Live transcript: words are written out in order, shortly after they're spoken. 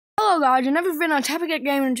guys, I've never been on Cubecraft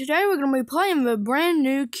game, and today we're going to be playing the brand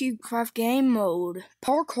new Cubecraft game mode,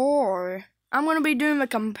 Parkour. I'm going to be doing the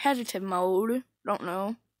competitive mode. Don't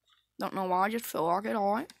know why, I just feel like it,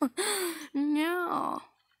 alright. Yeah.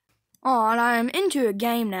 Oh, and I am into a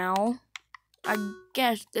game now. I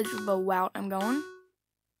guess this is the route I'm going.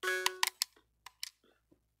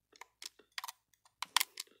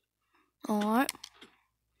 Alright.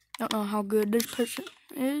 Don't know how good this person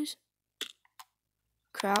is.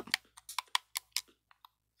 Crap.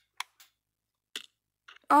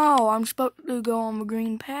 Oh, I'm supposed to go on the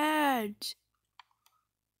green pads.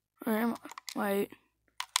 Where am I? Wait.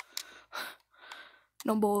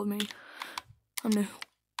 Don't bully me. I'm new.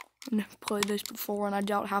 I've never played this before, and I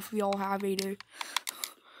doubt half of y'all have either.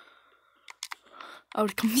 I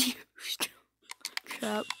was confused.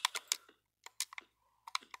 Crap.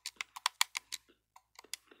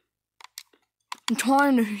 I'm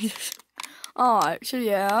trying to do this. Alright, so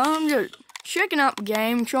yeah, I'm just checking out the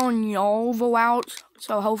game, showing y'all the routes.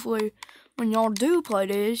 So hopefully, when y'all do play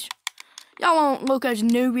this, y'all won't look as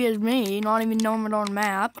newbie as me, not even knowing it on the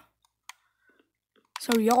map.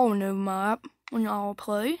 So y'all know the map when y'all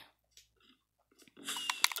play.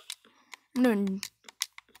 I'm doing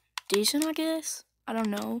decent, I guess. I don't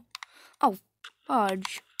know. Oh,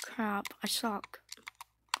 fudge. Crap, I suck.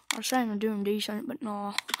 I was saying I'm doing decent, but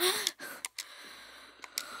no.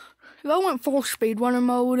 If I went full speedrunner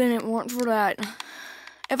mode and it weren't for that,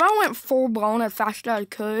 if I went full blown as fast as I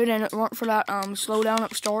could and it weren't for that slowdown at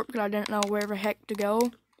the start because I didn't know where the heck to go,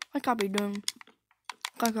 I think I'd be doing,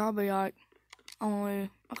 I think I'd be like, I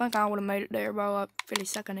think I would have made it there by like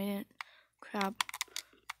 52nd in. Crap.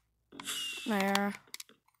 There.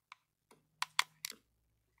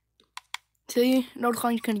 See, those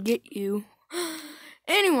things can get you.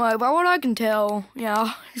 Anyway, by what I can tell,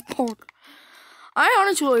 yeah, it's pork. I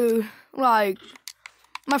honestly, like,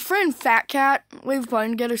 my friend Fat Cat, we were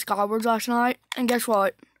playing Get a Skywards last night, and guess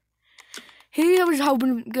what? He was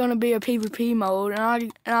hoping gonna be a PvP mode,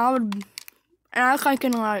 and I was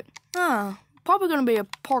thinking like, probably gonna be a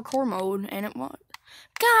parkour mode, and it was.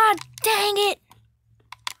 God dang it!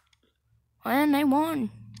 And they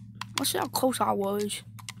won. Let's see how close I was.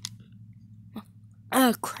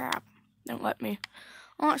 Oh crap! Don't let me.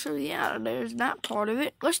 Alright, so yeah, there's that part of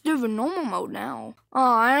it. Let's do the normal mode now.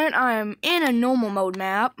 Alright, I am in a normal mode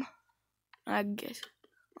map. I guess.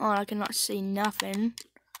 Oh, I cannot see nothing.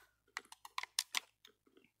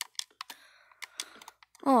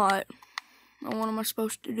 Alright. Now what am I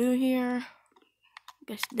supposed to do here?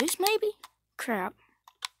 Guess this maybe? Crap.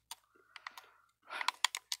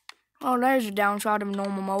 Oh, there's the downside of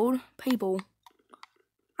normal mode. People.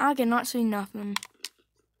 I cannot see nothing.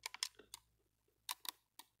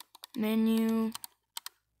 Menu.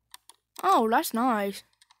 Oh, that's nice.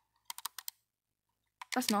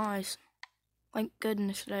 That's nice. Thank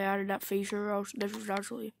goodness they added that feature, or else this was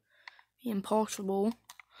actually impossible.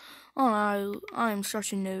 Oh, I am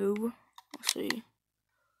such a noob. Let's see.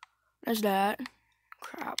 There's that.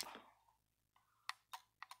 Crap.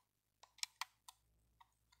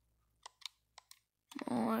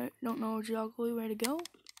 I don't know exactly where to go.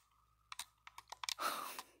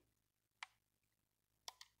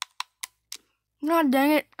 God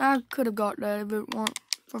dang it, I could have got that if it weren't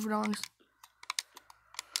for the honest.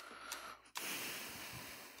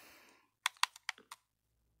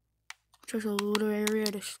 Just a little area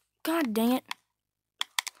to. God dang it.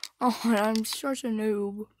 Oh, I'm such a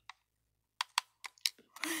noob.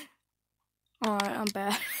 Alright, I'm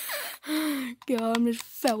bad. God, I'm just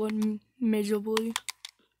failing miserably.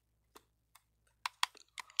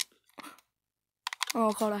 Oh,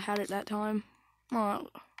 I thought I had it that time. Alright.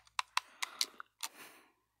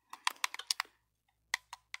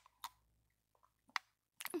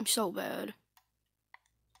 I'm so bad.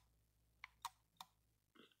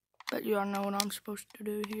 But you all know what I'm supposed to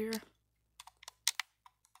do here.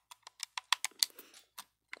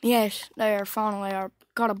 Yes, there, finally, I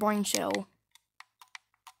got a brain cell.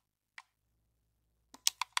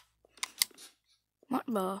 What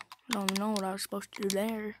the? I don't even know what I was supposed to do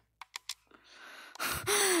there.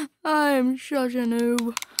 I am such a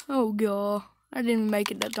noob. Oh god, I didn't make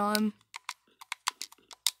it that time.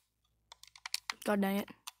 God dang it.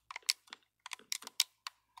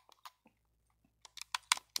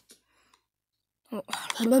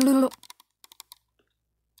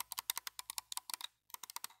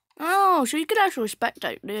 Oh, so you could actually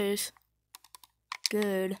spectate this.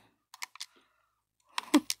 Good.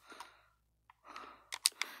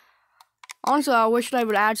 Honestly, I wish they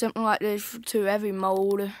would add something like this to every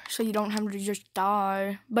mode, so you don't have to just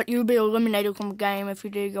die. But you'll be eliminated from the game if you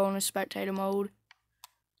did go in a spectator mode.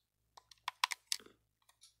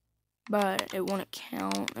 but it wouldn't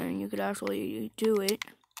count, and you could actually do it.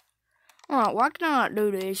 Alright, why can I not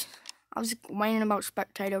do this? I was whining about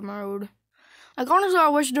spectator mode. Like, honestly, I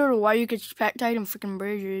wish there was a way you could spectate in freaking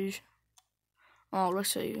bridges. Oh, let's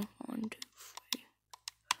see. 1, 2, 3.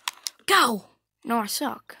 Go! No, I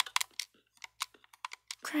suck.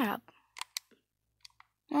 Crap.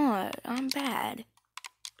 What? I'm bad.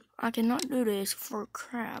 I cannot do this for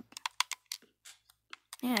crap.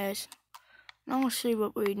 Yes. Now let's see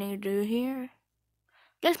what we need to do here.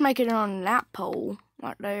 Let's make it on that pole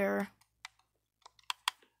right there.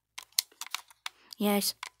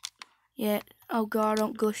 Yes. Yeah. Oh God,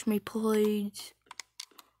 don't gush me, please.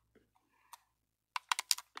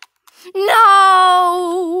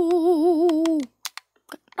 No!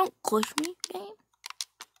 Don't gush me, game.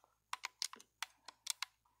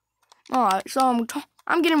 Alright, so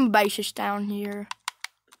I'm getting bases down here.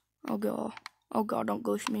 Oh God. Oh God, don't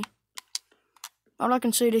gush me. All I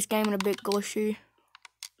can see this game in a bit gushy.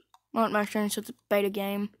 Not my sense it's a beta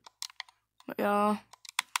game. But yeah.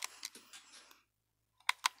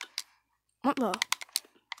 What the?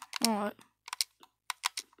 Alright.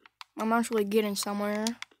 I'm actually getting somewhere.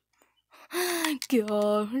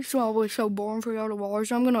 God, it's always so boring for y'all to watch.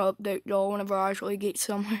 So I'm gonna update y'all whenever I actually get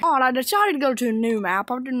somewhere. Alright, I decided to go to a new map.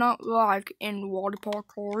 I did not like in water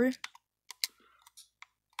parkour.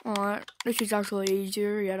 Alright, this is actually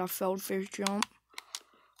easier, yet I failed first jump.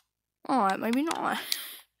 Alright, maybe not.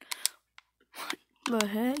 What the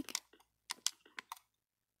heck?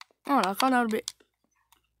 Alright, I found out a bit.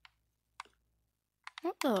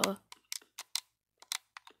 What the?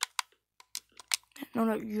 No,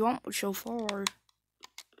 that jump was so far.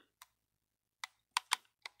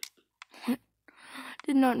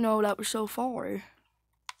 Did not know that was so far.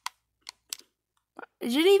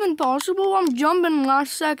 Is it even possible? I'm jumping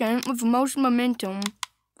last second with the most momentum.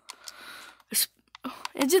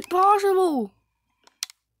 Is it possible?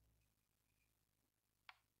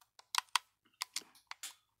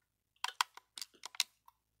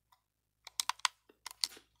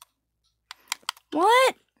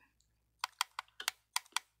 What?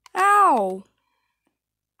 Ow.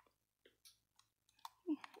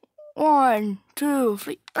 1, 2,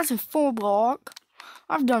 3. That's a 4 block.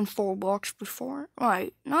 I've done 4 blocks before.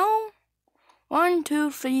 Right, no. 1,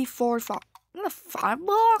 2, 3, 4, 5. Not a 5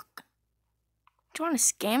 block? Trying to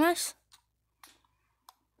scam us?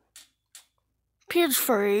 Appears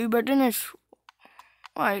 3, but then it's.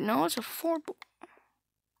 Wait, no, it's a 4 block.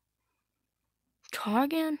 Try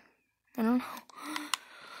again? I don't know.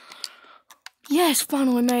 Yes,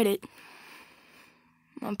 finally made it.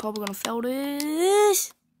 I'm probably gonna fail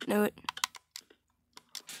this. Knew it.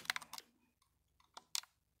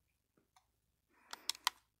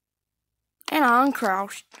 And I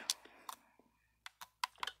uncrouched.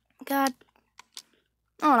 God.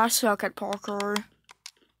 Oh, I suck at parkour.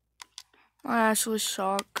 I actually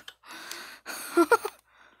suck.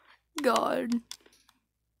 God.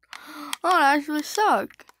 Oh, I actually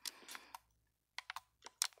suck.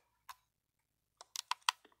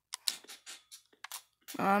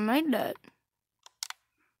 I made that.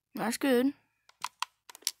 That's good.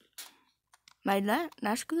 Made that.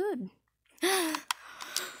 That's good.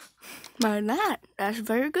 Made that. That's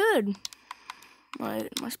very good. Wait,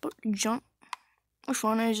 am I supposed to jump? Which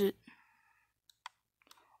one is it?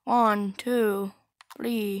 1, 2,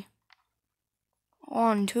 3.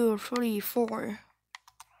 1, 2, 3, 4.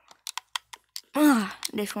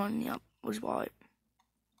 This one, yep, was right.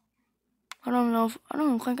 I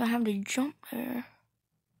don't think I have to jump there.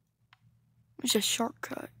 It's a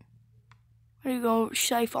shortcut. There you go,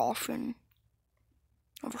 safe option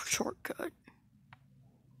of a shortcut.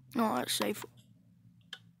 No, that's safe.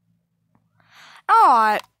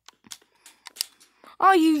 Alright.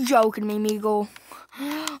 Are you joking me, Meagle?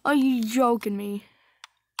 Are you joking me?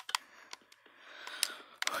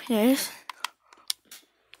 Yes.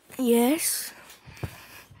 Yes.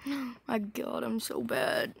 My God, I'm so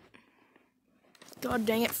bad. God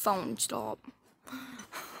dang it, phone, stop.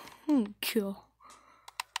 Oh, God.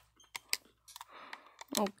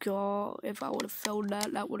 Oh, God. If I would have failed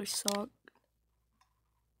that, that would have sucked.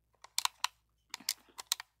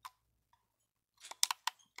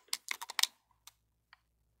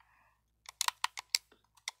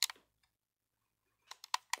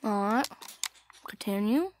 Alright.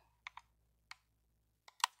 Continue.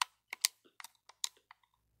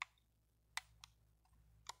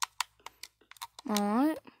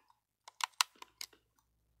 Alright.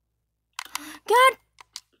 God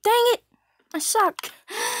dang it! I suck.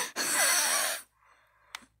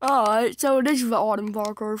 Alright, so this is the autumn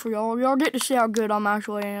parkour for y'all. Y'all get to see how good I'm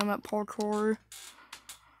actually am at parkour.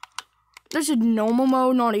 this is normal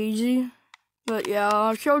mode, not easy. But yeah,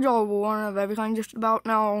 I showed y'all one of everything just about.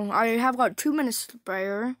 Now, I have like 2 minutes to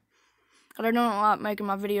spare. But I don't like making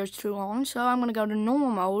my videos too long, so I'm gonna go to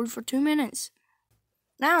normal mode for 2 minutes.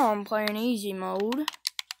 Now I'm playing easy mode.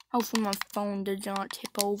 Hopefully my phone does not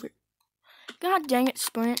tip over. God dang it,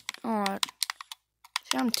 Sprint. Alright.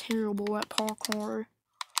 See, I'm terrible at parkour.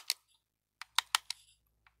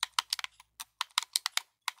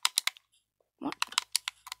 What?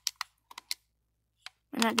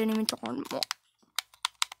 And that didn't even turn.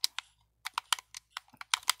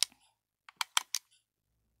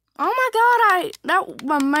 Oh my god,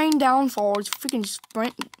 my main downfall is freaking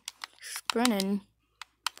sprinting.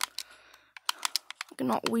 I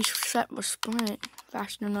cannot reset my sprint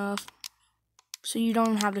fast enough. So you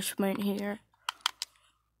don't have to sprint here.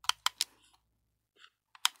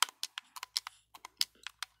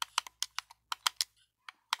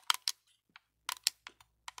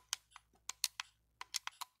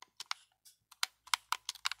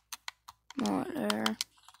 Right there.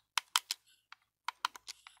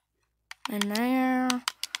 And there.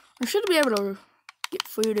 I should be able to get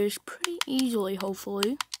through this pretty easily,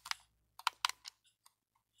 hopefully.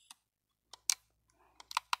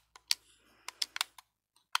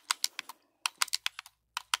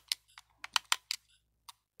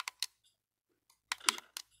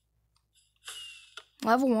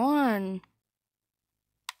 Level 1.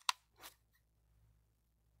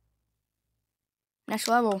 Next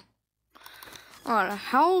level. Alright,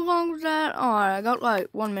 how long was that? Alright, I got like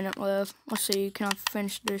 1 minute left. Let's see, can I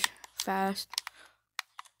finish this fast?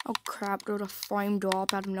 Oh crap, there's a frame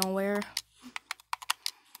drop out of nowhere.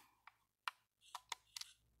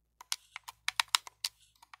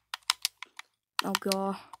 Oh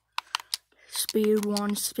god. Speed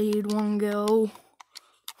one, go.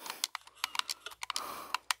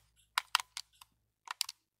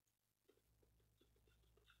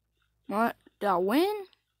 What? Did I win?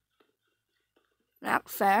 That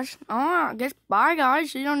fast. Alright, I guess bye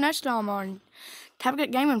guys. See you next time on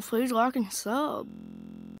Gamemode. Please like and sub.